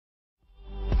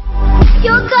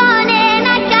You're gone and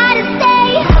I gotta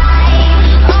stay.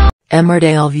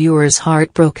 Emmerdale viewers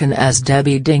heartbroken as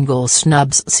Debbie Dingle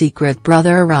snubs secret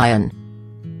brother Ryan.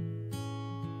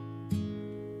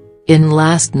 In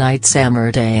last night's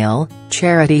Emmerdale,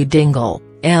 Charity Dingle,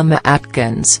 Emma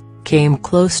Atkins, came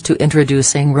close to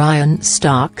introducing Ryan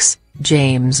Stocks,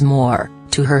 James Moore,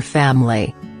 to her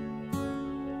family.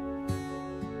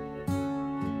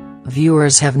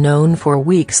 Viewers have known for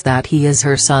weeks that he is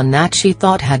her son that she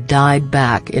thought had died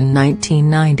back in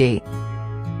 1990.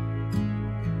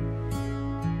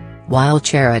 While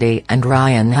Charity and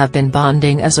Ryan have been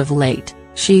bonding as of late,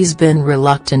 she's been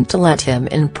reluctant to let him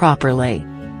in properly.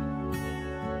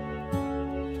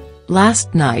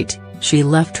 Last night, she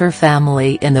left her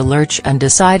family in the lurch and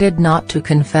decided not to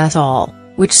confess all,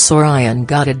 which saw Ryan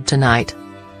gutted tonight.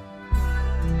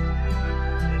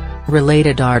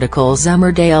 Related articles: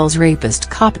 Emmerdale's rapist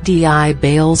cop Di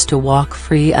bails to walk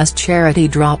free as Charity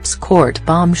drops court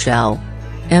bombshell.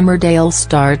 Emmerdale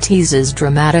star teases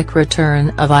dramatic return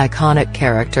of iconic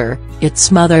character,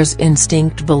 its mother's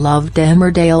instinct. Beloved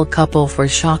Emmerdale couple for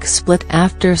shock split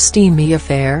after steamy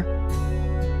affair.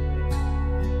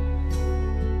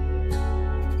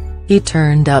 He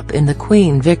turned up in the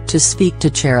Queen Vic to speak to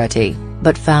Charity,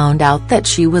 but found out that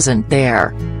she wasn't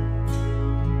there.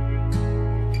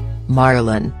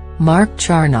 Marlon, Mark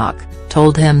Charnock,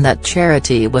 told him that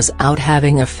Charity was out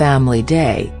having a family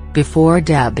day, before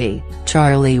Debbie,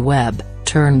 Charlie Webb,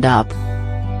 turned up.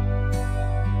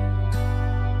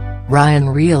 Ryan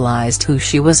realized who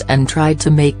she was and tried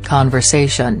to make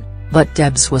conversation, but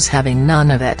Debs was having none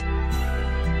of it.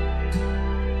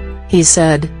 He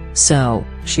said, "So,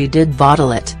 she did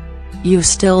bottle it. You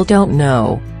still don't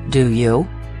know, do you?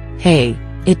 Hey,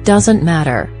 it doesn't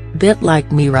matter, bit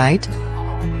like me, right?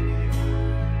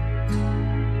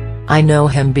 I know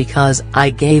him because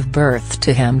I gave birth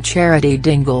to him." Charity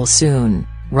Dingle soon,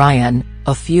 Ryan,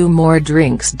 a few more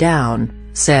drinks down,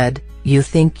 said, "You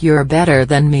think you're better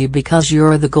than me because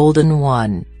you're the golden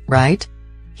one, right?"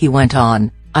 He went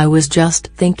on, "I was just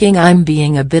thinking I'm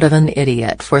being a bit of an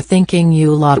idiot for thinking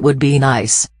you lot would be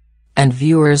nice." And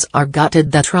viewers are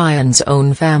gutted that Ryan's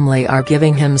own family are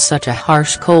giving him such a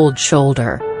harsh cold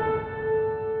shoulder.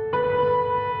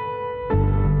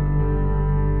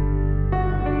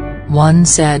 One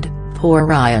said, "Poor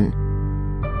Ryan.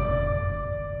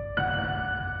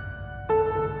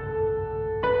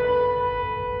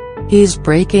 He's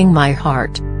breaking my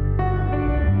heart."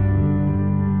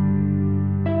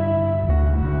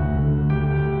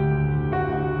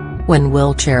 When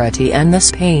will Charity end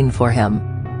this pain for him?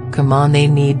 Come on, they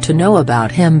need to know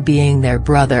about him being their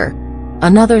brother.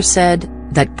 Another said,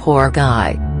 "That poor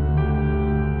guy.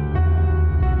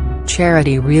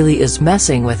 Charity really is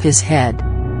messing with his head."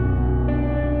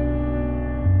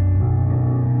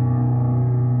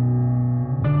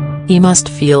 He must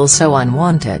feel so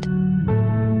unwanted.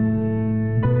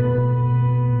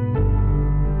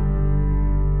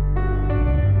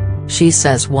 She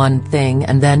says one thing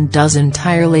and then does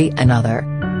entirely another.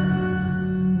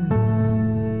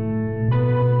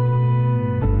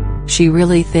 She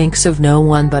really thinks of no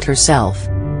one but herself.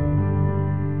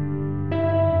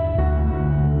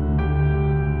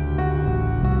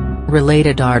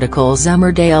 Related articles: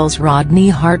 Emmerdale's Rodney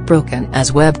heartbroken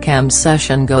as webcam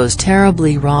session goes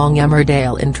terribly wrong.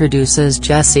 Emmerdale introduces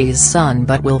Jesse's son,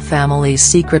 but will family's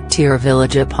secret tear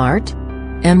village apart?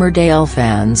 Emmerdale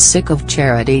fans sick of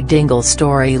Charity Dingle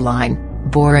storyline,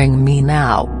 boring me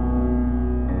now.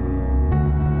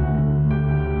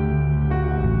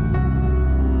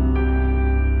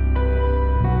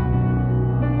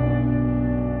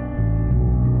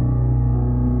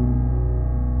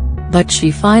 But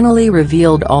she finally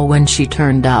revealed all when she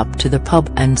turned up to the pub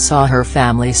and saw her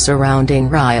family surrounding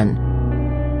Ryan.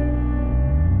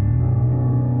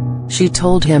 She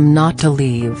told him not to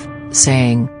leave,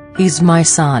 saying, "He's my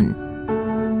son.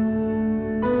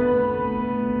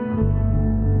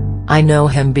 I know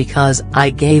him because I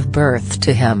gave birth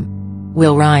to him."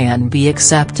 Will Ryan be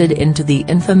accepted into the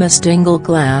infamous Dingle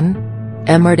clan?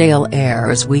 Emmerdale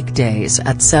airs weekdays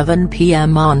at 7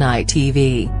 p.m. on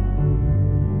ITV.